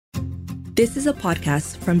This is a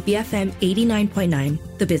podcast from BFM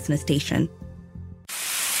 89.9, the business station.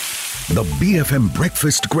 The BFM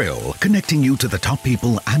Breakfast Grill, connecting you to the top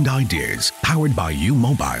people and ideas. Powered by U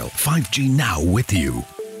Mobile, 5G now with you.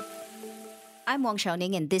 I'm Wong Shao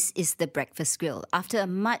Ning and this is The Breakfast Grill. After a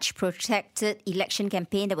much-protracted election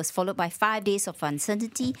campaign that was followed by 5 days of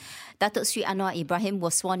uncertainty, Datuk Sri Anwar Ibrahim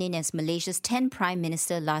was sworn in as Malaysia's 10th Prime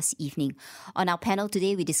Minister last evening. On our panel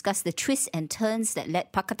today, we discuss the twists and turns that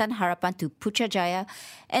led Pakatan Harapan to Putrajaya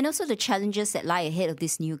and also the challenges that lie ahead of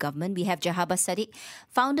this new government. We have Jahabah Sadiq,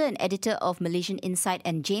 founder and editor of Malaysian Insight,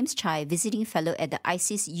 and James Chai, visiting fellow at the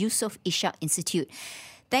ISIS Yusof Ishak Institute.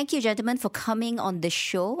 Thank you, gentlemen, for coming on the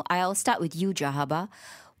show. I'll start with you, Jahabah.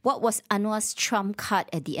 What was Anwar's trump card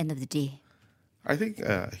at the end of the day? I think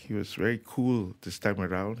he was very cool this time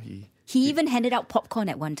around. He even handed out popcorn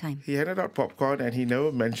at one time. He handed out popcorn and he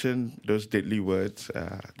never mentioned those deadly words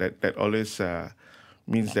that always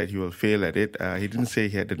means that he will fail at it. He didn't say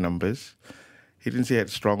he had the numbers. He didn't say he had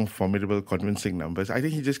strong, formidable, convincing numbers. I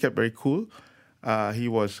think he just kept very cool. He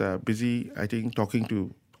was busy, I think, talking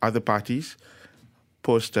to other parties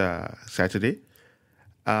post-Saturday.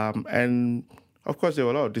 And, of course, there were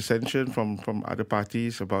a lot of dissension from other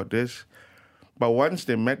parties about this. But once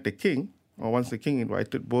they met the king, or once the king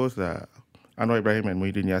invited both Anwar Ibrahim and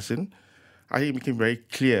Muhyiddin Yassin, I think it became very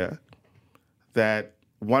clear that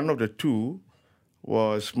one of the two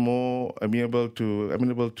was more amenable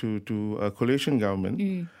to a coalition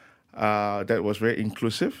government that was very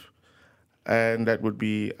inclusive, and that would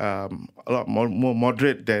be a lot more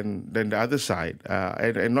moderate than the other side,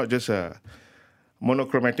 and not just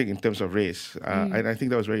monochromatic in terms of race. And I think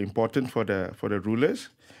that was very important for the rulers,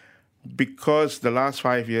 because the last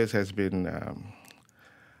 5 years has been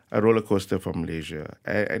a roller coaster for Malaysia.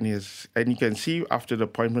 And you can see after the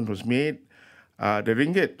appointment was made, the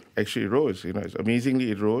ringgit actually rose. Amazingly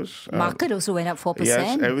it rose. Market also went up 4%.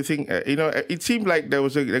 Yes, everything. It seemed like there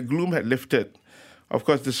was a gloom had lifted. Of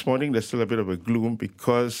course, this morning there's still a bit of a gloom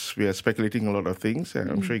because we are speculating a lot of things, and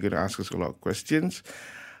I'm sure you're going to ask us a lot of questions.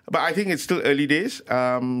 But I think it's still early days.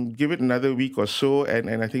 Give it another week or so,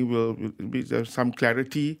 and I think we'll be some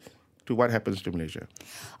clarity to what happens to Malaysia.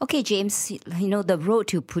 Okay, James, the road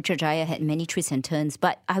to Putrajaya had many twists and turns,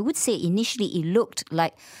 but I would say initially it looked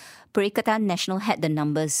like Perikatan Nasional had the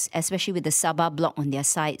numbers, especially with the Sabah bloc on their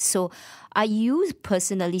side. So are you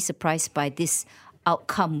personally surprised by this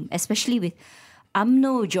outcome, especially with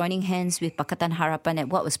UMNO joining hands with Pakatan Harapan at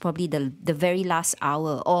what was probably the very last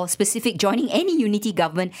hour, or specific joining any unity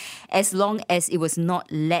government as long as it was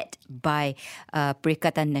not led by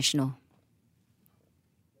Perikatan Nasional?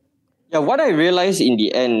 Yeah, what I realized in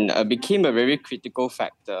the end became a very critical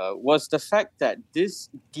factor was the fact that this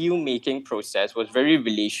deal-making process was very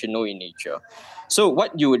relational in nature. So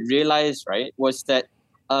what you would realize, right, was that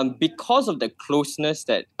because of the closeness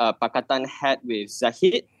that Pakatan had with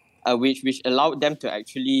Zahid, which allowed them to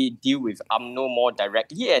actually deal with UMNO more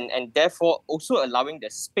directly, and therefore also allowing the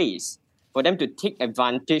space for them to take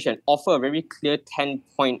advantage and offer a very clear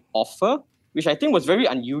 10-point offer, which I think was very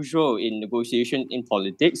unusual in negotiation in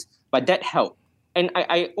politics, but that helped. And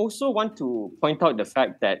I also want to point out the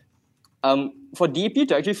fact that for DAP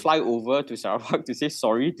to actually fly over to Sarawak to say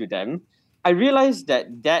sorry to them, I realized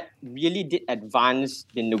that really did advance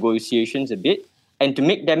the negotiations a bit, and to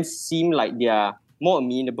make them seem like they are more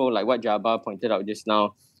amenable, like what Jahabah pointed out just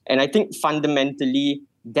now. And I think fundamentally,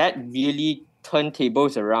 that really turned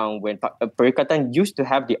tables around when Perikatan used to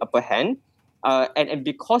have the upper hand. And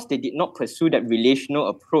because they did not pursue that relational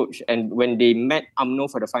approach, and when they met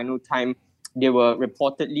UMNO for the final time, they were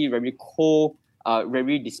reportedly very cold,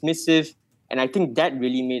 very dismissive. And I think that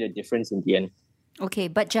really made a difference in the end. Okay,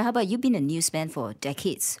 but Jahabah, you've been a newsman for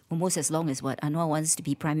decades, almost as long as what Anwar wants to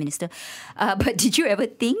be Prime Minister. But did you ever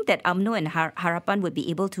think that UMNO and Harapan would be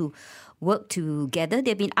able to work together?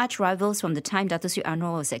 They've been arch rivals from the time Datuk Sri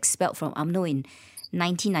Anwar was expelled from UMNO in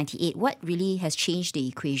 1998. What really has changed the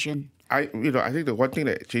equation? I think the one thing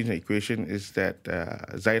that changed the equation is that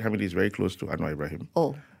Zahid Hamidi is very close to Anwar Ibrahim.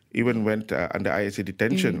 Oh. Even went under ISA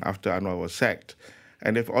detention after Anwar was sacked.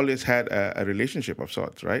 And they've always had a relationship of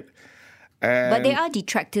sorts, right? But there are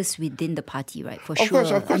detractors within the party, right? For sure.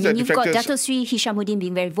 Of course, you've got Datuk Sri Hishamuddin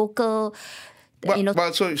being very vocal.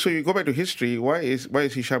 So you go back to history. Why is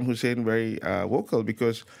Hisham Hussein very vocal?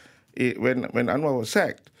 Because when Anwar was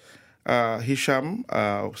sacked, Hisham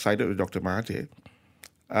sided with Dr. Mahathir.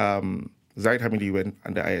 Zahid Hamidi went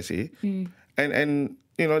under ISA. And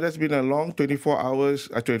that's been a long 24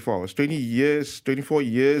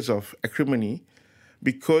 years of acrimony,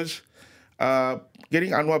 because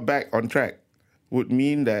getting Anwar back on track would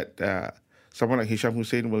mean that someone like Hisham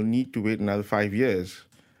Hussein will need to wait another 5 years,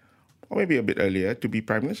 or maybe a bit earlier, to be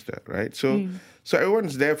Prime Minister, right? So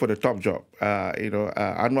everyone's there for the top job.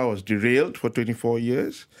 Anwar was derailed for 24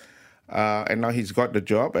 years, and now he's got the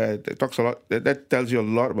job. It talks a lot. That tells you a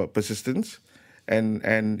lot about persistence and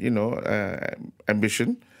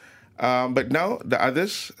ambition. But now the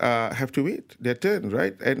others have to wait their turn,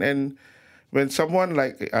 right? And when someone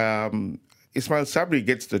like Ismail Sabri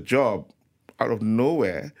gets the job out of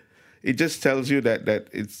nowhere, it just tells you that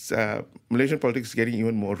it's Malaysian politics is getting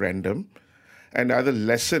even more random. And the other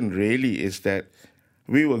lesson really is that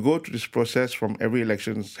we will go through this process from every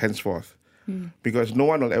election henceforth, because no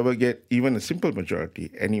one will ever get even a simple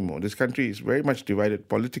majority anymore. This country is very much divided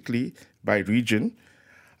politically by region,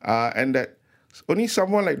 and that only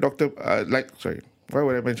someone like why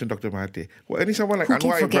would I mention Dr. Mahathir? Well, only someone like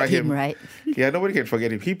Anwar Ibrahim, him, right? Yeah, nobody can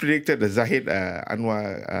forget him. He predicted the Zahid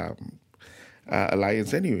Anwar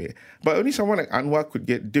alliance anyway. But only someone like Anwar could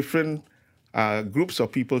get different groups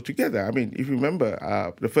of people together. I mean, if you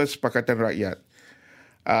remember, the first Pakatan Rakyat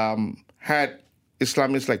had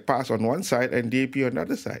Islamists like PAS on one side and DAP on the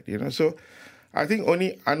other side. So I think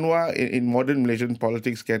only Anwar in modern Malaysian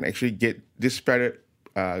politics can actually get disparate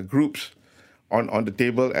groups on the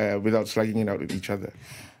table without slugging it out with each other.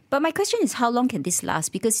 But my question is, how long can this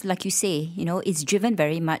last? Because like you say, it's driven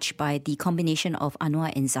very much by the combination of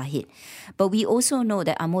Anwar and Zahid. But we also know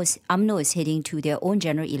that UMNO is heading to their own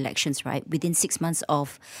general elections, right, within 6 months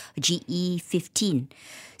of GE15.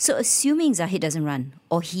 So assuming Zahid doesn't run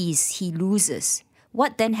or he loses,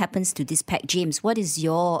 what then happens to this pact? James, what is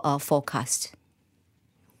your forecast?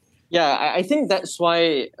 Yeah, I think that's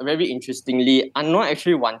why, very interestingly, Anwar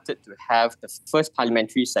actually wanted to have the first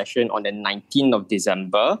parliamentary session on the 19th of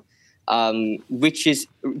December, which is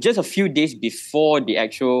just a few days before the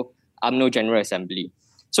actual UMNO General Assembly.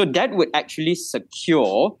 So that would actually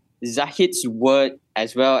secure Zahid's word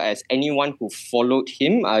as well as anyone who followed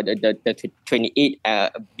him, the 28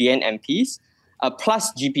 BN MPs,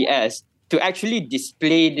 plus GPS, to actually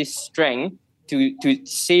display this strength to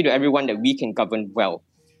say to everyone that we can govern well.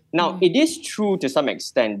 Now, it is true to some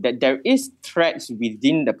extent that there is threats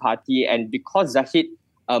within the party, and because Zahid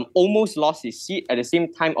almost lost his seat, at the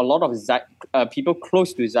same time, a lot of people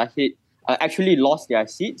close to Zahid actually lost their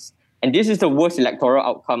seats, and this is the worst electoral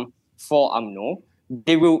outcome for UMNO.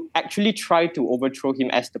 They will actually try to overthrow him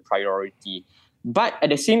as the priority. But at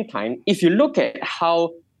the same time, if you look at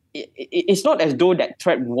how it's not as though that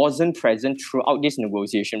threat wasn't present throughout this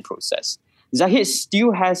negotiation process. Zahid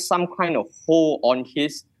still has some kind of hold on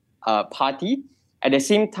his party. At the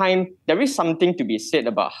same time, there is something to be said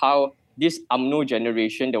about how this UMNO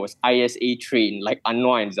generation that was ISA trained, like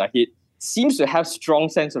Anwar and Zahid, seems to have strong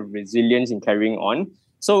sense of resilience in carrying on.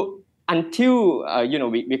 So until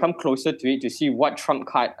we come closer to it to see what trump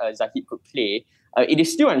card Zahid could play, it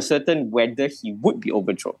is still uncertain whether he would be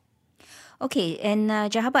overthrown. Okay, and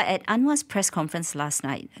Jahabat, at Anwar's press conference last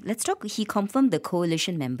night, let's talk. He confirmed the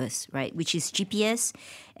coalition members, right, which is GPS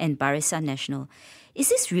and Barisan Nasional. Is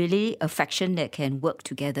this really a faction that can work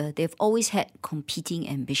together? They've always had competing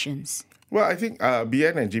ambitions. Well, I think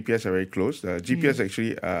BN and GPS are very close. GPS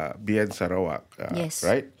actually BN Sarawak, yes,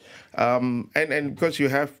 right? And because you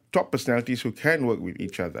have top personalities who can work with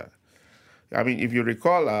each other. I mean, if you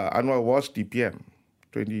recall, Anwar was DPM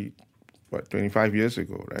 25 years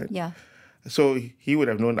ago, right? Yeah. So he would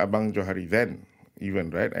have known Abang Johari then, even,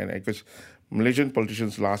 right? And because Malaysian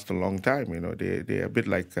politicians last a long time, they're a bit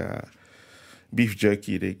like beef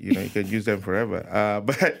jerky. You can use them forever,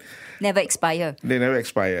 but never expire. They never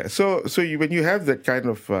expire. So when you have that kind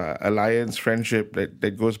of alliance, friendship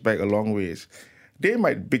that goes back a long ways, they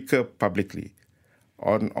might bicker publicly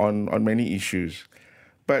on many issues,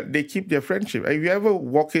 but they keep their friendship. If you ever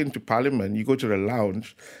walk into Parliament, you go to the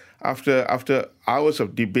lounge. After hours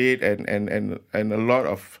of debate and a lot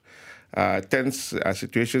of tense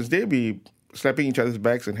situations, they'll be slapping each other's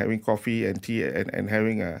backs and having coffee and tea and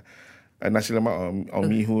having a nasi lemak or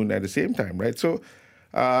mihun at the same time, right? So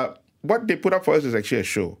what they put up for us is actually a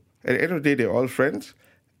show. At the end of the day, they're all friends,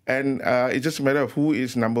 and it's just a matter of who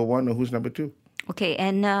is number one or who's number two. Okay,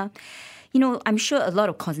 and I'm sure a lot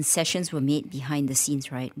of concessions were made behind the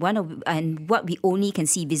scenes, right? And what we only can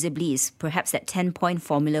see visibly is perhaps that 10-point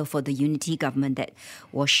formula for the unity government that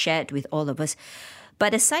was shared with all of us.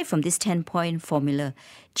 But aside from this 10-point formula,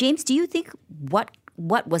 James, do you think what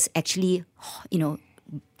was actually,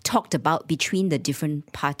 talked about between the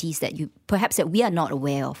different parties that we are not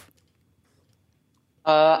aware of?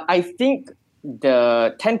 I think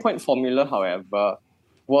the 10-point formula, however,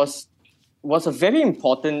 was a very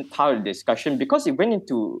important part of the discussion because it went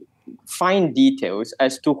into fine details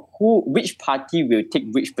as to which party will take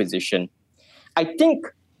which position. I think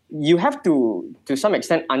you have to some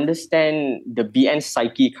extent, understand the BN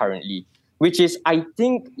psyche currently, which is, I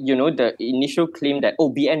think, the initial claim that,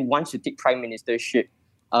 BN wants to take prime ministership,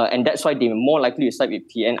 and that's why they're more likely to side with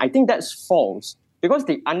PN. I think that's false, because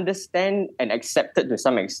they understand and accepted to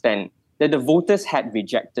some extent that the voters had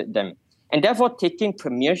rejected them. And therefore, taking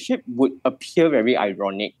premiership would appear very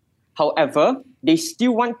ironic. However, they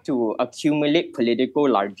still want to accumulate political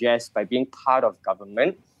largesse by being part of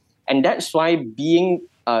government. And that's why being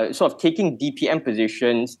sort of taking DPM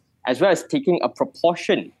positions, as well as taking a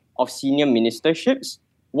proportion of senior ministerships,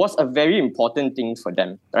 was a very important thing for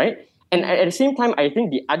them, right? And at the same time, I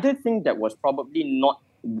think the other thing that was probably not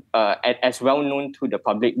as well known to the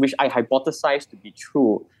public, which I hypothesize to be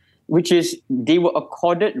true, which is they were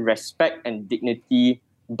accorded respect and dignity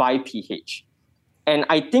by PH. And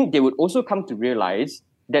I think they would also come to realize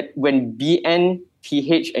that when BN,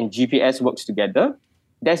 PH, and GPS works together,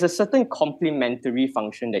 there's a certain complementary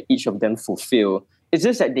function that each of them fulfill. It's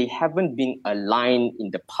just that they haven't been aligned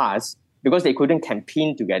in the past because they couldn't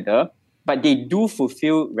campaign together, but they do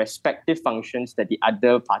fulfill respective functions that the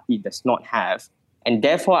other party does not have. And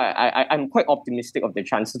therefore, I'm quite optimistic of the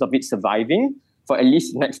chances of it surviving for at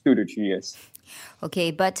least the next 2 to 3 years.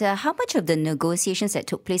 Okay, but how much of the negotiations that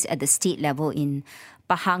took place at the state level in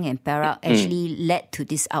Pahang and Perak actually led to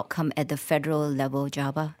this outcome at the federal level,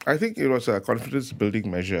 Jahaba? I think it was a confidence-building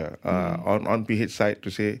measure on PH side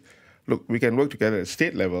to say, look, we can work together at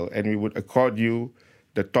state level and we would accord you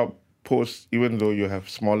the top post, even though you have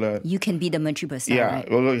smaller... You can be the Menteri Besar,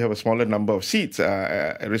 right? Although you have a smaller number of seats,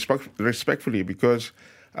 respectfully, because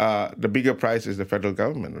the bigger prize is the federal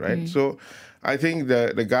government, right? So I think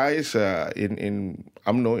the guys in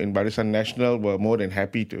UMNO, in Barisan Nasional, were more than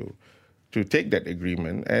happy to take that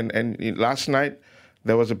agreement. And last night,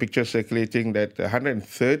 there was a picture circulating that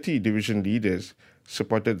 130 division leaders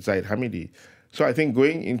supported Zahid Hamidi. So I think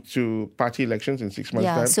going into party elections in 6 months'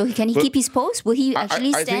 time... So can he keep his post? Will he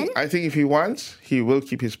actually stand? I think if he wants, he will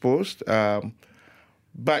keep his post.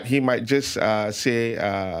 But he might just say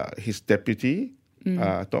his deputy,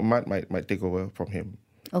 Tok Mat, might take over from him.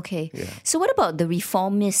 Okay. Yeah. So what about the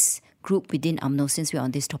reformist group within UMNO, since we're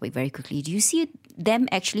on this topic very quickly? Do you see them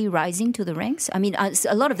actually rising to the ranks? I mean,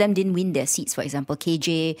 a lot of them didn't win their seats, for example,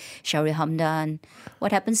 KJ, Shahril Hamdan.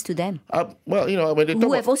 What happens to them? When they talk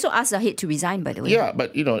who have also asked Zahid to resign, by the way. Yeah,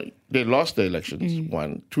 but, they lost the elections,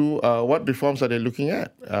 one. Two, what reforms are they looking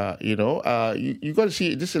at? You got to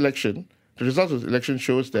see this election, the results of the election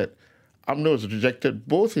shows that UMNO is rejected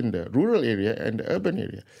both in the rural area and the urban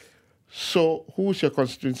area. So who's your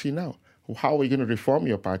constituency now? How are you going to reform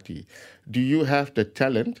your party? Do you have the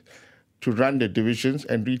talent to run the divisions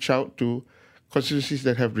and reach out to constituencies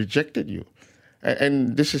that have rejected you?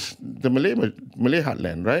 And this is the Malay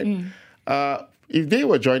heartland, right? If they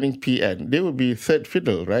were joining PN, they would be third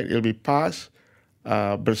fiddle, right? It'll be PAS,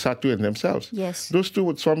 Bersatu, and themselves. Yes. Those two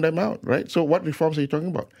would swarm them out, right? So what reforms are you talking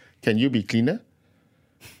about? Can you be cleaner?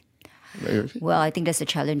 Well, I think that's a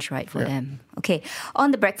challenge, right, for them. Okay.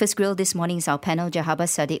 On the Breakfast Grill this morning is our panel, Jahaba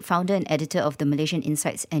Sadiq, founder and editor of the Malaysian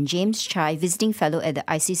Insights, and James Chai, visiting fellow at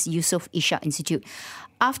the ISIS Yusof Ishak Institute.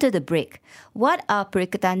 After the break, what are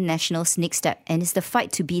Perikatan Nasional's next step, and is the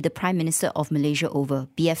fight to be the Prime Minister of Malaysia over?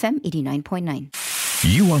 BFM 89.9.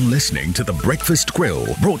 You are listening to The Breakfast Grill,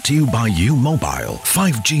 brought to you by U Mobile.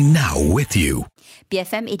 5G now with you.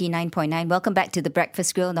 BFM 89.9. Welcome back to The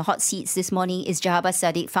Breakfast Grill. In the hot seats this morning is Jahaba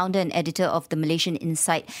Sadiq, founder and editor of the Malaysian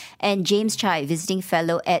Insight, and James Chai, visiting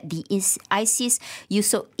fellow at the ISIS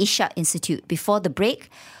Yusof Ishak Institute. Before the break,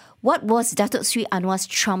 what was Datuk Sri Anwar's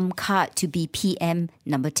trump card to be PM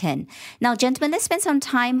number 10? Now, gentlemen, let's spend some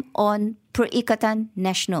time on Perikatan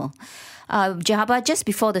Nasional. Jahaba, just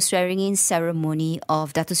before the swearing-in ceremony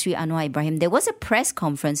of Datuk Sri Anwar Ibrahim, there was a press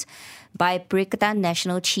conference by Perikatan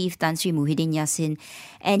Nasional Chief Tan Sri Muhyiddin Yassin,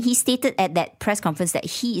 and he stated at that press conference that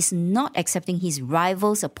he is not accepting his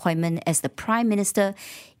rival's appointment as the Prime Minister,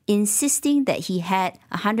 insisting that he had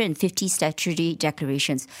 150 statutory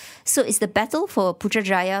declarations. So is the battle for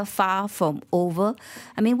Putrajaya far from over?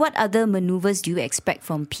 I mean, what other maneuvers do you expect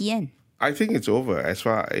from PN? I think it's over. As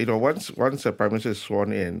far once a Prime Minister is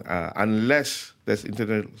sworn in, unless there's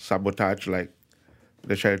internal sabotage like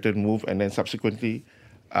the Sheraton move, and then subsequently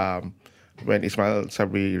when Ismail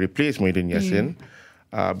Sabri replaced Muhyiddin Yassin,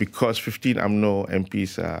 because 15 UMNO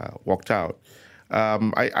MPs walked out,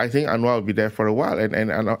 I think Anwar will be there for a while. And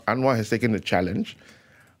Anwar has taken the challenge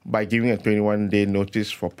by giving a 21-day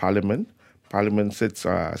notice for Parliament. Parliament starts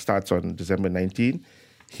on December 19.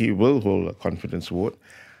 He will hold a confidence vote.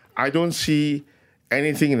 I don't see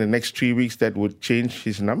anything in the next 3 weeks that would change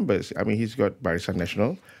his numbers. I mean, he's got Barisan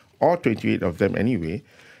Nasional, or 28 of them anyway.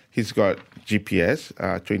 He's got GPS,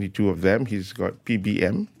 22 of them. He's got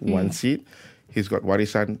PBM, 1 seat. He's got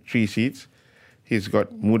Warisan, 3 seats. He's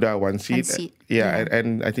got Muda, 1 seat.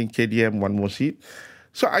 And I think KDM, 1 more seat.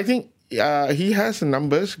 So I think he has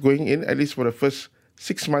numbers going in, at least for the first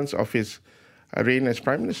 6 months of his reign as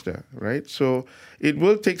Prime Minister, right? So it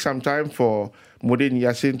will take some time for Muhyiddin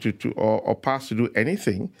Yassin or PAS to do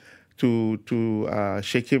anything to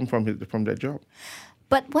shake him from that job.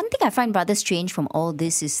 But one thing I find rather strange from all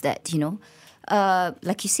this is that,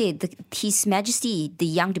 like you say, His Majesty, the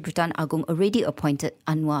Yang di-Pertuan Agong, already appointed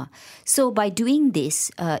Anwar. So by doing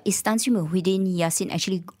this, is Tan Sri Muhyiddin Yassin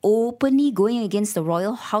actually openly going against the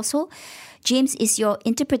royal household? James, is your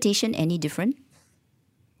interpretation any different?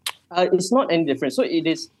 It's not any different. So it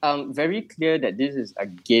is very clear that this is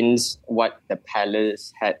against what the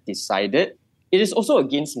palace had decided. It is also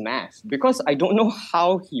against math, because I don't know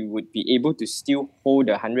how he would be able to still hold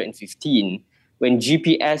 115 when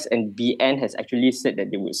GPS and BN has actually said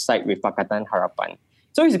that they would side with Pakatan Harapan.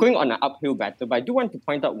 So he's going on an uphill battle. But I do want to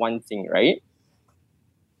point out one thing, right?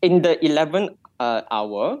 In the 11th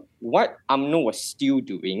hour, what UMNO was still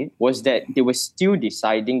doing was that they were still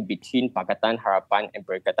deciding between Pakatan Harapan and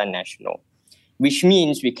Perikatan Nasional, which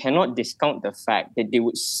means we cannot discount the fact that they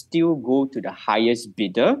would still go to the highest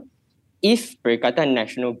bidder if Perikatan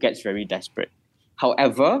Nasional gets very desperate.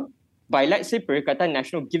 However, by, let's say, Perikatan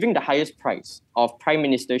Nasional giving the highest price of prime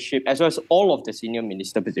ministership as well as all of the senior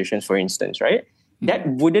minister positions, for instance, right? That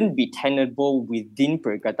wouldn't be tenable within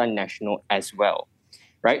Perikatan Nasional as well,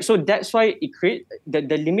 right? So that's why it creates the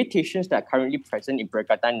limitations that are currently present in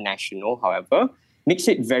Perikatan Nasional, however, makes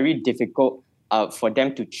it very difficult for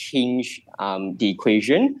them to change the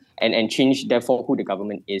equation and change, therefore, who the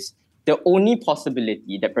government is. The only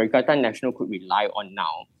possibility that Perikatan Nasional could rely on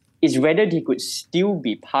now is whether they could still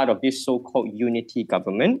be part of this so-called unity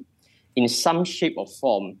government in some shape or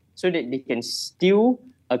form so that they can still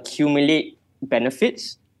accumulate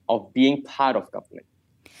benefits of being part of government.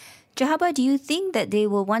 Jahabar, do you think that they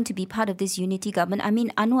will want to be part of this unity government? I mean,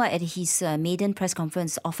 Anwar at his maiden press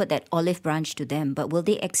conference offered that olive branch to them, but will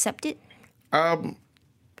they accept it?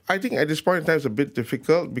 I think at this point in time it's a bit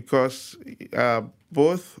difficult because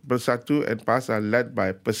both Bersatu and PAS are led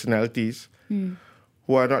by personalities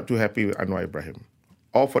who are not too happy with Anwar Ibrahim,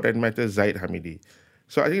 or for that matter, Zahid Hamidi.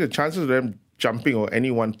 So I think the chances of them jumping or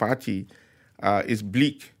any one party is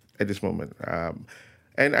bleak at this moment.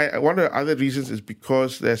 And one of the other reasons is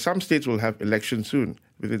because some states will have elections soon,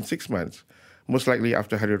 within 6 months, most likely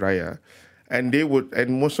after Hari Raya. And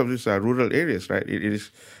most of these are rural areas, right? It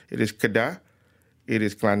is Kedah, it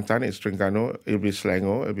is Kelantan, it's Terengganu, it'll be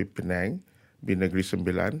Selangor, it'll be Penang, it'll be Negeri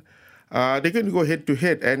Sembilan. They're going to go head to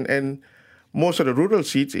head, and most of the rural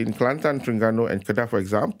seats in Kelantan, Terengganu, and Kedah, for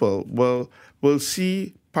example, will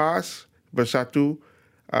see PAS, Bersatu,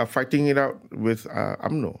 fighting it out with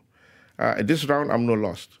UMNO. This round, UMNO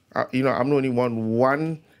lost. UMNO only won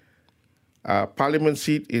one parliament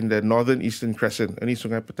seat in the northern eastern crescent, only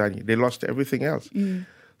Sungai Petani. They lost everything else.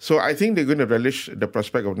 So I think they're going to relish the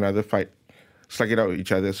prospect of another fight, slug it out with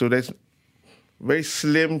each other. So there's very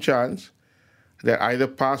slim chance that either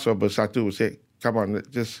PAS or Bersatu will say, come on,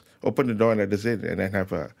 just open the door and let us in, and then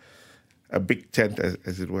have a big tent,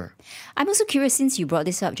 as it were. I'm also curious, since you brought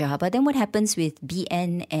this up, Jahabar, then what happens with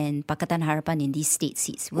BN and Pakatan Harapan in these state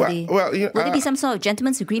seats? Will there be some sort of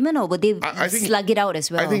gentleman's agreement, or will they slug it out as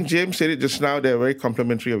well? I think James said it just now, they're very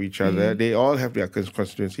complementary of each other. They all have their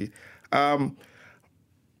constituency.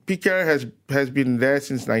 PKR has been there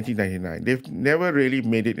since 1999. They've never really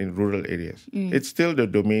made it in rural areas. It's still the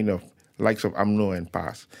domain of likes of UMNO and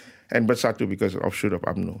PAS, and Bersatu because of offshoot of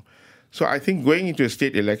UMNO. So I think going into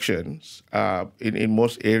state elections in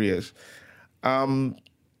most areas,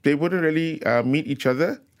 they wouldn't really meet each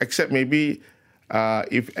other, except maybe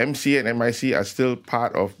if MC and MIC are still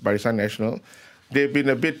part of Barisan Nasional. They've been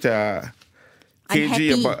a bit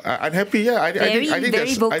cagey about unhappy. Yeah, I think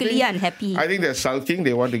very vocally unhappy. I think they're sulking.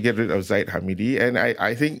 They want to get rid of Zahid Hamidi, and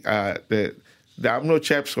I think the UMNO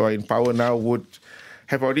chaps who are in power now would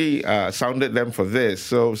have already sounded them for this.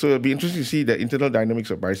 So it'll be interesting to see the internal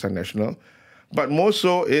dynamics of Barisan Nasional. But more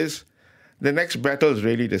so is the next battle is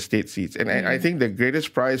really the state seats. And I think the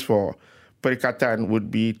greatest prize for Perikatan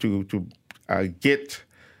would be to get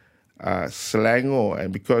Selangor,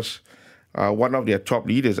 and because one of their top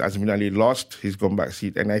leaders, Azmin Ali, lost his Gombak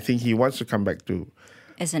seat, and I think he wants to come back to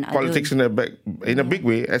as an politics Adun. in a big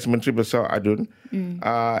way as Menteri Besar Adun,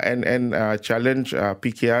 and challenge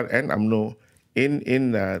PKR and UMNO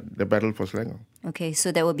in the battle for Selangor. Okay,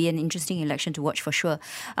 so that will be an interesting election to watch for sure.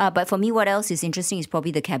 But for me, what else is interesting is probably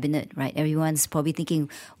the cabinet, right? Everyone's probably thinking,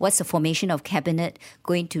 what's the formation of cabinet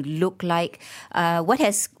going to look like? What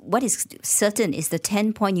is certain is the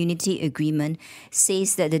 10-point unity agreement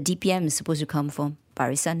says that the DPM is supposed to come from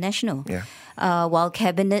Barisan Nasional. Yeah. While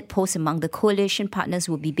cabinet posts among the coalition partners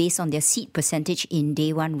will be based on their seat percentage in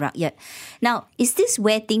Dewan Rakyat. Now, is this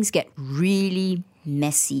where things get really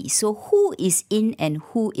messy? So who is in and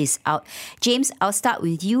who is out? James, I'll start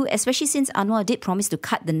with you, especially since Anwar did promise to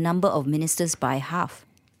cut the number of ministers by half.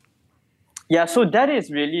 Yeah, so that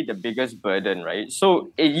is really the biggest burden, right?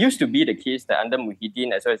 So it used to be the case that under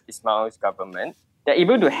Muhyiddin as well as Ismail's government, they're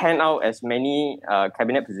able to hand out as many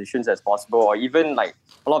cabinet positions as possible, or even like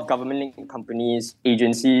a lot of government companies,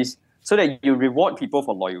 agencies, so that you reward people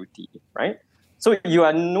for loyalty, right? So you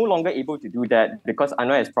are no longer able to do that because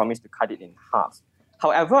Anwar has promised to cut it in half.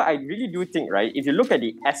 However, I really do think, right, if you look at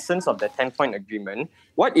the essence of the 10-point agreement,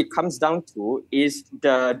 what it comes down to is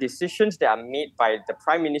the decisions that are made by the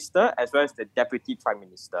Prime Minister as well as the Deputy Prime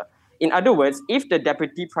Minister. In other words, if the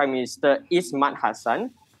Deputy Prime Minister is Mat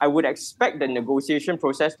Hassan, I would expect the negotiation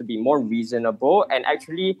process to be more reasonable, and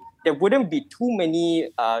actually there wouldn't be too many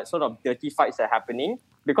sort of dirty fights that are happening,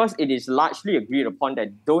 because it is largely agreed upon that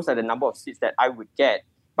those are the number of seats that I would get.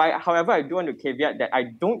 But however, I do want to caveat that I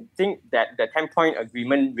don't think that the 10-point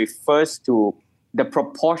agreement refers to the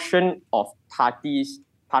proportion of party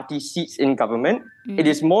seats in government. It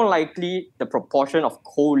is more likely the proportion of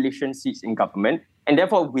coalition seats in government, and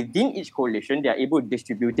therefore within each coalition, they are able to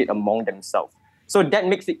distribute it among themselves. So that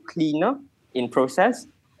makes it cleaner in process.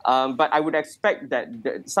 But I would expect that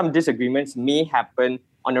some disagreements may happen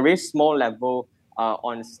on a very small level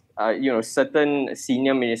on certain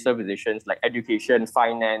senior minister positions like education,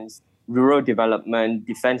 finance, rural development,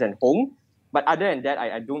 defense and home. But other than that,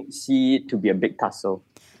 I don't see it to be a big tussle.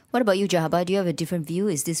 What about you, Jahabar? Do you have a different view?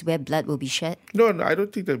 Is this where blood will be shed? No, I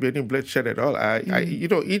don't think there'll be any bloodshed at all.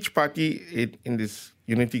 Each party in this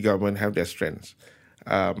unity government have their strengths.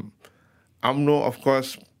 UMNO, of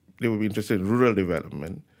course, they will be interested in rural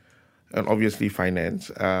development and obviously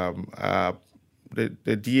finance. The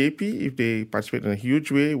DAP, if they participate in a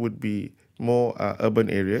huge way, would be more urban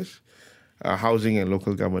areas, housing and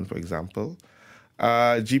local government, for example.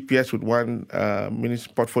 GPS would want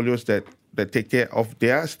portfolios that take care of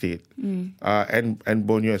their state and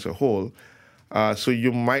Borneo as a whole. So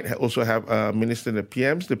you might also have a minister in the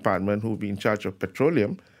PM's department who will be in charge of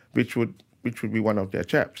petroleum, which would be one of their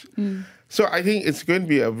chaps. So I think it's going to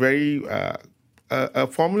be a very a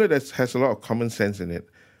formula that has a lot of common sense in it,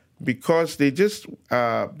 because they just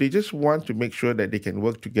want to make sure that they can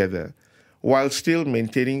work together while still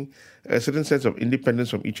maintaining a certain sense of independence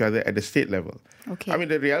from each other at the state level. Okay. I mean,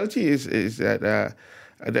 the reality is that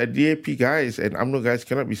the DAP guys and UMNO guys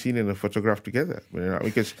cannot be seen in a photograph together,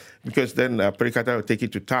 because then Perikatan will take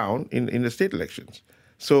it to town in the state elections.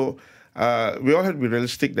 So we all have to be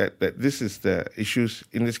realistic that this is the issues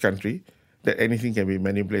in this country, that anything can be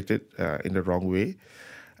manipulated in the wrong way.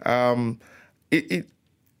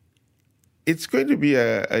 It's going to be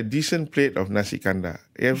a decent plate of nasi kandar.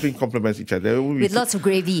 Everything complements each other. With lots of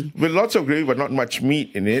gravy. With lots of gravy, but not much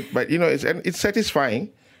meat in it. But, it's satisfying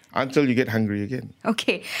until you get hungry again.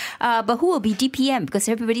 Okay. But who will be DPM? Because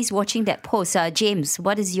everybody's watching that post. James,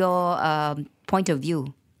 what is your point of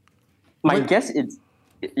view? My guess is,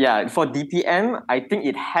 for DPM, I think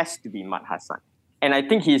it has to be Mat Hassan. And I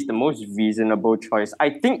think he's the most reasonable choice.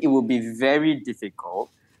 I think it will be very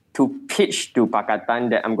difficult to pitch to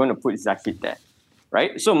Pakatan that I'm going to put Zahid there,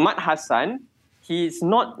 right? So Mat Hassan, he's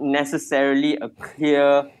not necessarily a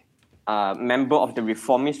clear member of the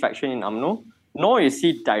reformist faction in UMNO, nor is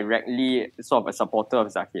he directly sort of a supporter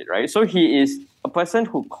of Zahid, right? So he is a person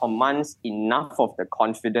who commands enough of the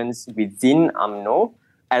confidence within UMNO,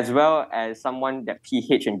 as well as someone that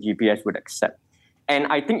PH and GPS would accept. And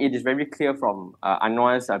I think it is very clear from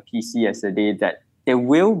Anwar's PC yesterday that there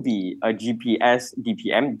will be a GPS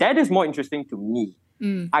DPM. That is more interesting to me.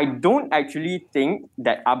 I don't actually think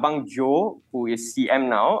that Abang Jo, who is CM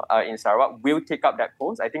now in Sarawak, will take up that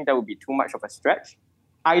post. I think that would be too much of a stretch.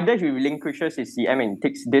 Either he relinquishes his CM and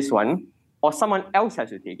takes this one, or someone else has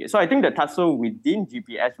to take it. So I think the tussle within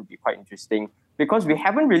GPS would be quite interesting, because we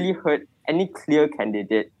haven't really heard any clear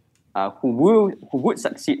candidate who would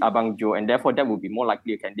succeed Abang Jo, and therefore that would be more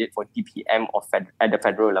likely a candidate for DPM or at the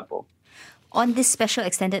federal level. On this special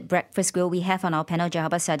extended breakfast grill, we have on our panel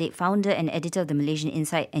Jahabar Sadiq, founder and editor of the Malaysian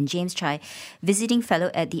Insight, and James Chai, visiting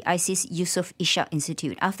fellow at the ISIS Yusof Ishak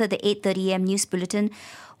Institute. After the 8:30am news bulletin,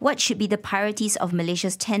 what should be the priorities of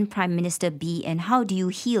Malaysia's 10th Prime Minister be, and how do you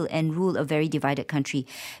heal and rule a very divided country?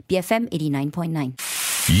 BFM 89.9.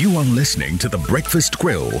 You are listening to The Breakfast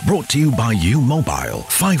Grill, brought to you by U Mobile.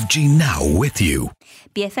 5G now with you.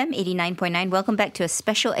 BFM 89.9, welcome back to a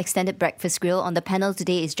special extended breakfast grill. On the panel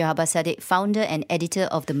today is Jahabar Sadiq, founder and editor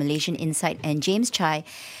of the Malaysian Insight, and James Chai,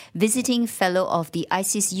 visiting fellow of the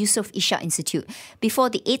ISIS Yusof Ishak Institute. Before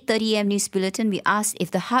the 8:30am news bulletin, we asked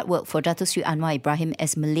if the hard work for Datuk Seri Anwar Ibrahim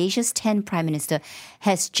as Malaysia's 10th Prime Minister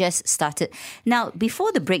has just started. Now,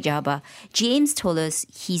 before the break, Jahabar, James told us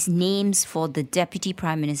his names for the Deputy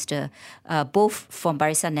Prime Minister, both from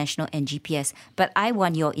Barisan Nasional and GPS. But I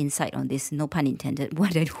want your insight on this, no pun intended.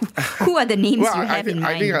 Who are the names you have in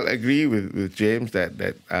mind? I think I'll agree with James that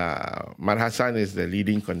Mat Hassan is the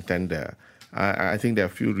leading contender. I think there are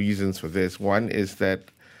a few reasons for this. One is that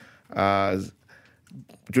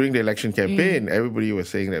during the election campaign, everybody was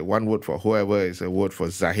saying that one vote for whoever is a vote for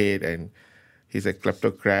Zahid, and he's a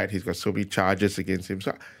kleptocrat, he's got so many charges against him.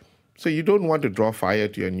 So you don't want to draw fire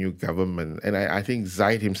to your new government. And I think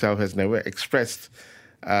Zahid himself has never expressed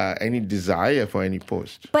any desire for any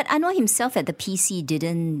post. But Anwar himself at the PC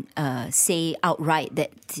didn't say outright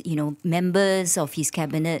that, members of his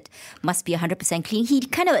cabinet must be 100% clean.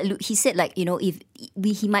 He said,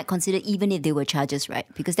 if he might consider even if they were charges, right?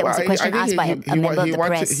 Because that was a question asked by a member of the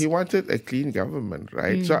press. He wanted a clean government,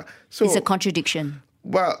 right? So it's a contradiction.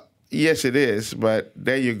 Well, yes, it is. But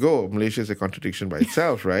there you go. Malaysia is a contradiction by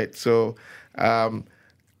itself, right? So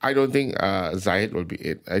I don't think Zahid will be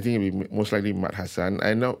it. I think it will be most likely Mat Hassan.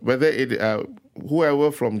 I know whether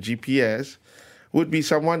whoever from GPS would be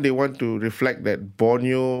someone they want to reflect that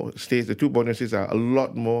Borneo states, the two Borneo states are a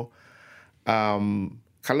lot more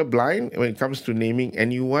colorblind when it comes to naming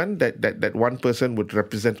anyone, that one person would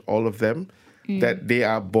represent all of them, that they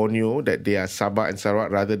are Borneo, that they are Sabah and Sarawak,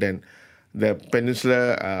 rather than the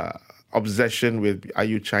peninsular obsession with are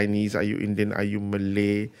you Chinese, are you Indian, are you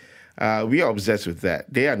Malay? We are obsessed with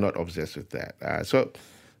that. They are not obsessed with that. So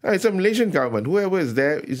it's a Malaysian government. Whoever is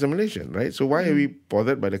there is a Malaysian, right? So why are we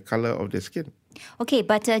bothered by the color of their skin? Okay,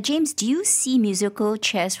 but James, do you see musical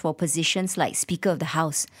chairs for positions like Speaker of the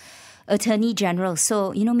House, Attorney General?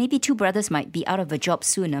 So, maybe two brothers might be out of a job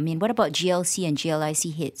soon. I mean, what about GLC and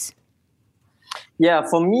GLIC heads? Yeah,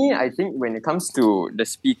 for me, I think when it comes to the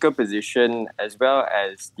Speaker position as well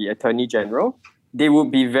as the Attorney General, they would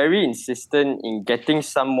be very insistent in getting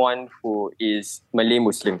someone who is Malay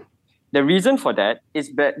Muslim. The reason for that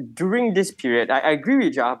is that during this period, I agree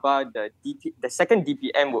with Jahabar, the second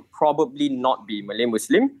DPM would probably not be Malay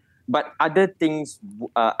Muslim, but other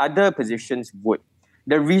positions would.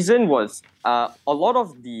 The reason was a lot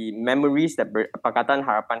of the memories that Pakatan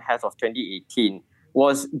Harapan has of 2018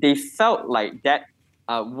 was they felt like that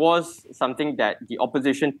was something that the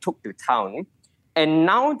opposition took to town. And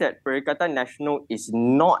now that Perikatan Nasional is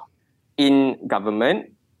not in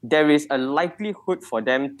government, there is a likelihood for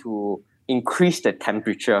them to increase the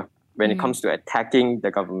temperature when it comes to attacking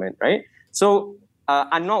the government, right? So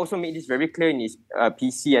Anwar also made this very clear in his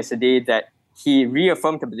PC yesterday that he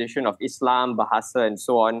reaffirmed the position of Islam, Bahasa, and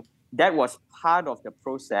so on. That was part of the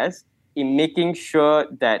process in making sure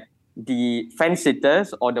that the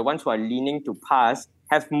fence-sitters or the ones who are leaning to pass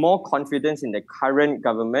have more confidence in the current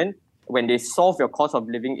government. When they solve your cost of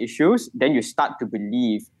living issues, then you start to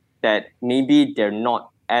believe that maybe they're not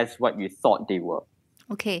as what you thought they were.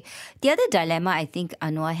 Okay. The other dilemma I think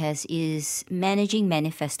Anwar has is managing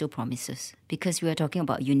manifesto promises, because we are talking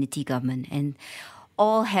about unity government and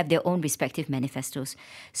all have their own respective manifestos.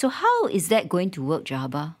 So how is that going to work,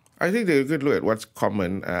 Jahabar? I think they could look at what's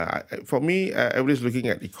common. For me, everybody's looking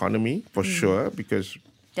at economy for sure, because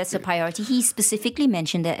that's a priority. He specifically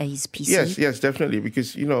mentioned that at his PC. Yes, definitely.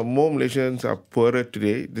 Because, more Malaysians are poorer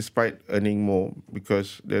today despite earning more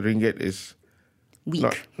because the ringgit is weak.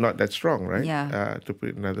 Not that strong, right? Yeah. To put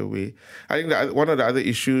it another way. I think that one of the other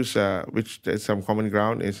issues which there's some common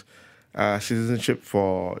ground is citizenship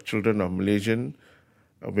for children of Malaysian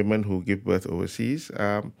women who give birth overseas.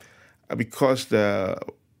 Because the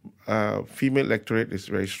female electorate is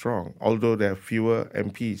very strong, although there are fewer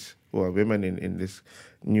MPs who are women in this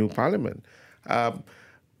new parliament. The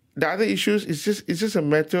other issues is just a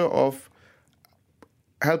matter of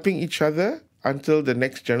helping each other until the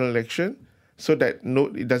next general election, so that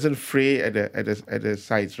it doesn't fray at the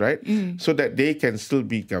sides, right? So that they can still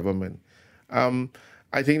be government.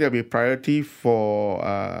 I think there'll be a priority for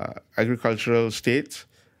agricultural states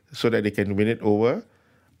so that they can win it over.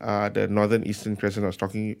 the Northern Eastern Crescent I was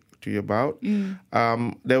talking to you about.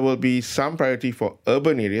 There will be some priority for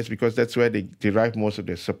urban areas because that's where they derive most of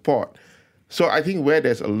their support. So I think where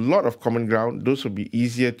there's a lot of common ground, those will be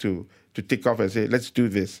easier to tick off and say, let's do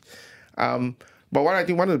this. But I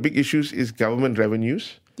think one of the big issues is government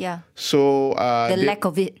revenues. Yeah. So the lack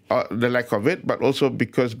of it. The lack of it, but also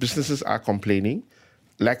because businesses are complaining.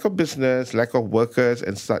 Lack of business, lack of workers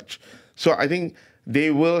and such. So I think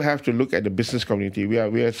they will have to look at the business community. We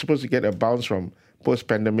are supposed to get a bounce from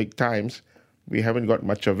post-pandemic times. We haven't got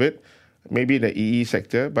much of it. Maybe in the EE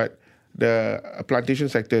sector, but the plantation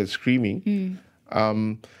sector is screaming.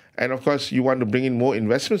 And of course, you want to bring in more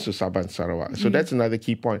investments to Sabah and Sarawak. So that's another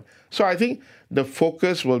key point. So I think the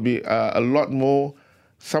focus will be a lot more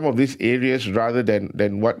some of these areas rather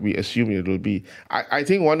than what we assume it will be. I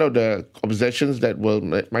think one of the obsessions that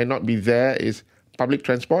might not be there is public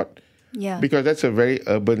transport. Yeah. Because that's a very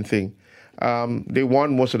urban thing. They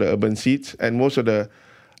want most of the urban seats, and most of the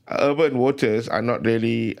urban voters are not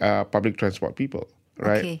really public transport people,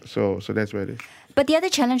 right? Okay. So that's where it is. But the other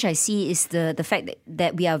challenge I see is the fact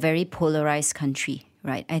that we are a very polarized country,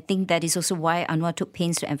 right? I think that is also why Anwar took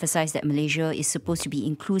pains to emphasize that Malaysia is supposed to be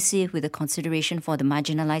inclusive with a consideration for the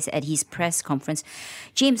marginalized at his press conference.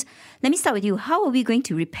 James, let me start with you. How are we going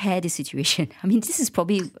to repair this situation? I mean, this is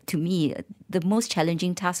probably, to me, the most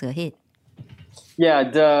challenging task ahead. Yeah,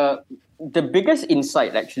 the biggest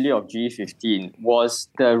insight actually of G15 was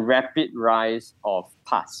the rapid rise of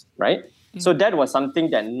PAS, right? So that was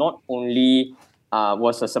something that not only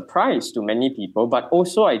was a surprise to many people, but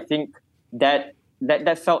also I think that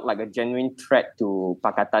felt like a genuine threat to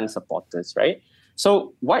Pakatan supporters, right?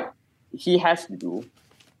 So what he has to do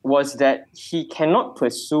was that he cannot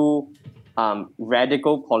pursue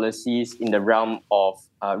radical policies in the realm of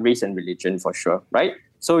race and religion for sure, right?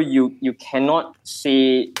 So you cannot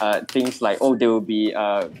say things like, oh, there will be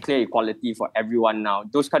clear equality for everyone now.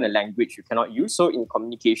 Those kind of language you cannot use. So in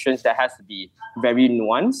communications, that has to be very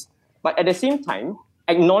nuanced. But at the same time,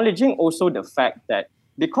 acknowledging also the fact that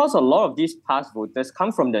because a lot of these PAS voters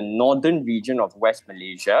come from the northern region of West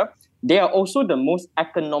Malaysia, they are also the most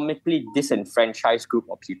economically disenfranchised group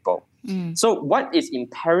of people. So what is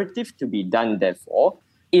imperative to be done, therefore,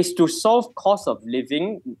 is to solve cost of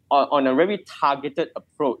living on a very targeted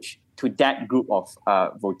approach to that group of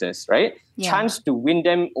voters, right? Yeah. Chance to win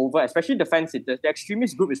them over, especially the fence-sitters. The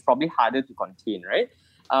extremist group is probably harder to contain, right?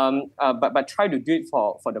 But try to do it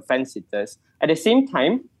for the fence-sitters. At the same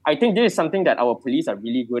time, I think this is something that our police are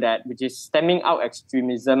really good at, which is stemming out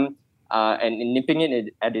extremism and nipping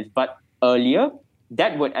it at its butt earlier.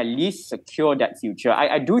 That would at least secure that future.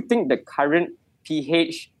 I do think the current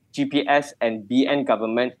PH, GPS and BN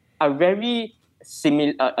government are very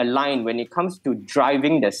aligned when it comes to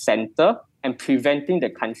driving the center and preventing the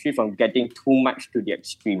country from getting too much to the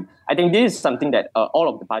extreme. I think this is something that all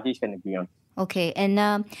of the parties can agree on. Okay,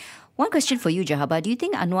 and one question for you, Jahabar. Do you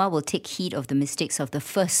think Anwar will take heed of the mistakes of the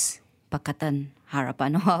first Pakatan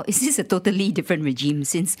Harapan? Or is this a totally different regime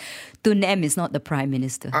since Tun M is not the Prime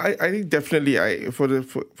Minister? I think definitely. For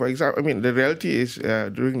example, I mean, the reality is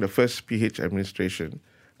during the first PH administration,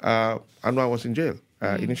 Anwar was in jail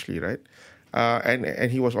initially, right?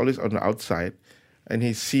 And he was always on the outside, and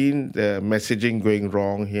he's seen the messaging going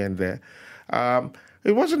wrong here and there.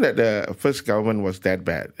 It wasn't that the first government was that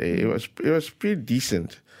bad. It was pretty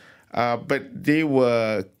decent, but they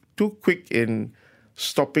were too quick in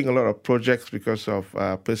stopping a lot of projects because of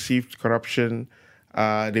perceived corruption.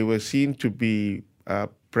 They were seen to be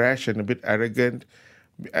brash and a bit arrogant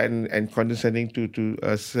and condescending to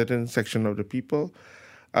a certain section of the people.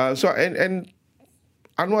 So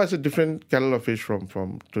Anwar is a different kettle of fish from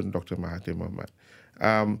Dr. Mahathir Mohamad.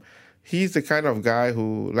 He's the kind of guy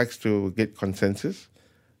who likes to get consensus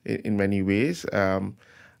in many ways. Dr.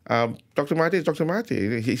 Mahathir is Dr.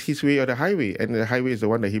 Mahathir. His way or the highway, and the highway is the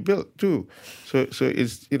one that he built too. So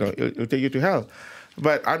it's it'll take you to hell.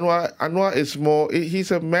 But Anwar is more. He's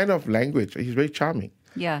a man of language. He's very charming.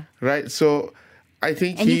 Yeah. Right. So I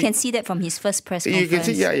think you can see that from his first press conference. You can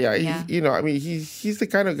see, yeah. He's the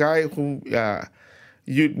kind of guy whom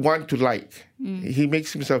you'd want to like. He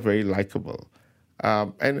makes himself very likable,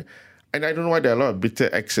 and I don't know why there are a lot of bitter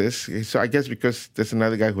exes. So I guess because there's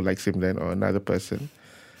another guy who likes him then, or another person,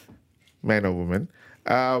 man or woman.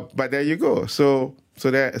 But there you go. So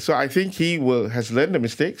I think he has learned the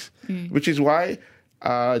mistakes, which is why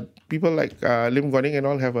people like Lim Guan Eng and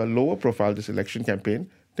all have a lower profile this election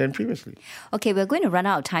campaign than previously. Okay, we're going to run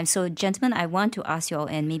out of time. So, gentlemen, I want to ask you all,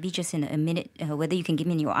 and maybe just in a minute, whether you can give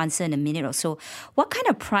me your answer in a minute or so. What kind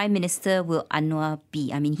of Prime Minister will Anwar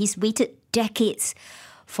be? I mean, he's waited decades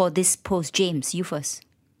for this post. James, you first.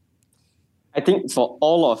 I think for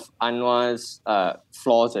all of Anwar's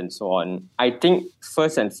flaws and so on, I think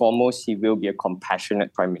first and foremost, he will be a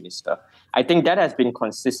compassionate Prime Minister. I think that has been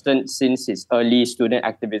consistent since his early student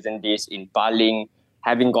activism days in Baling,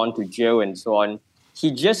 having gone to jail and so on.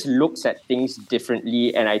 He just looks at things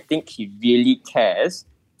differently, and I think he really cares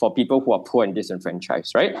for people who are poor and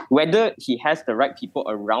disenfranchised, right? Whether he has the right people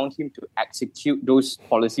around him to execute those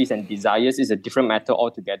policies and desires is a different matter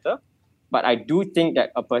altogether. But I do think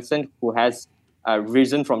that a person who has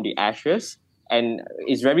risen from the ashes and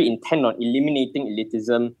is very intent on eliminating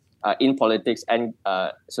elitism in politics and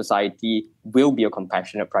society will be a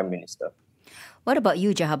compassionate Prime Minister. What about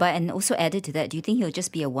you, Jahabar? And also added to that, do you think he'll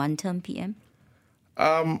just be a one-term PM?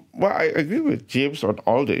 Well, I agree with James on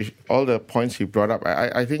all the points he brought up.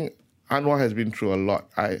 I think Anwar has been through a lot.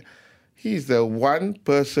 He's the one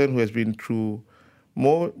person who has been through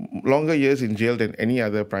longer years in jail than any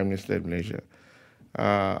other Prime Minister in Malaysia.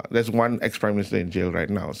 There's one ex-Prime Minister in jail right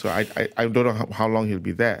now, so I don't know how long he'll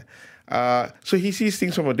be there. So he sees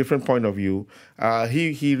things from a different point of view.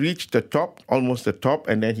 He reached the top, almost the top,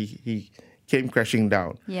 and then he came crashing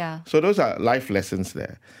down. Yeah. So those are life lessons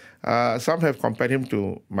there. Some have compared him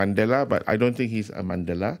to Mandela, but I don't think he's a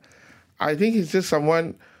Mandela. I think he's just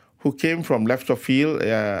someone who came from left of field,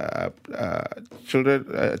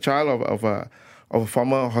 child of a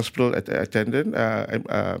former hospital attendant,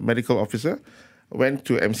 medical officer, went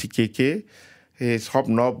to MCKK. He's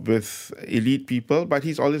hobnobbed with elite people, but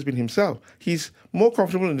he's always been himself. He's more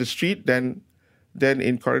comfortable in the street than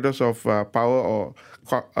in corridors of power or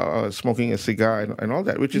smoking a cigar and all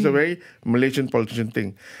that, which is a very Malaysian politician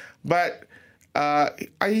thing. But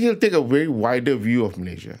he'll take a very wider view of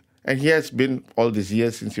Malaysia. And he has been all these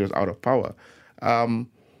years since he was out of power.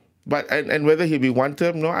 But whether he'll be one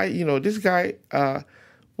term, no, this guy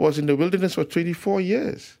was in the wilderness for 24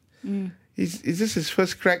 years. Is this his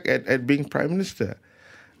first crack at being Prime Minister?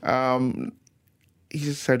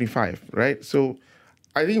 He's 75, right? So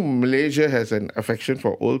I think Malaysia has an affection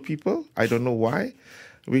for old people. I don't know why.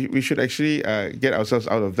 We should actually get ourselves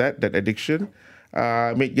out of that addiction,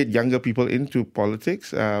 get younger people into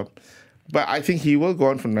politics. But I think he will go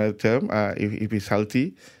on for another term if he's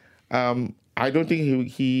healthy. I don't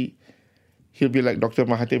think he'll be like Dr.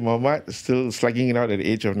 Mahathir Mohamad, still slugging it out at the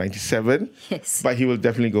age of 97. Yes. But he will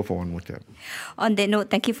definitely go for one more term. On that note,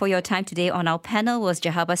 thank you for your time today. On our panel was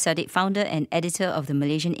Jahabar Sadiq, founder and editor of the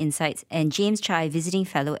Malaysian Insights, and James Chai, visiting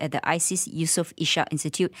fellow at the ISIS Yusof Ishak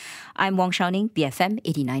Institute. I'm Wong Shao Ning, BFM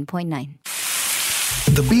 89.9.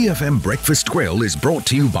 The BFM Breakfast Grill is brought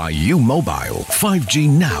to you by U Mobile. 5G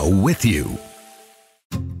now with you.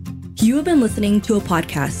 You have been listening to a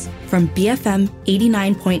podcast from BFM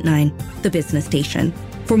 89.9, the business station.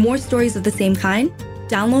 For more stories of the same kind,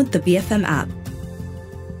 download the BFM app.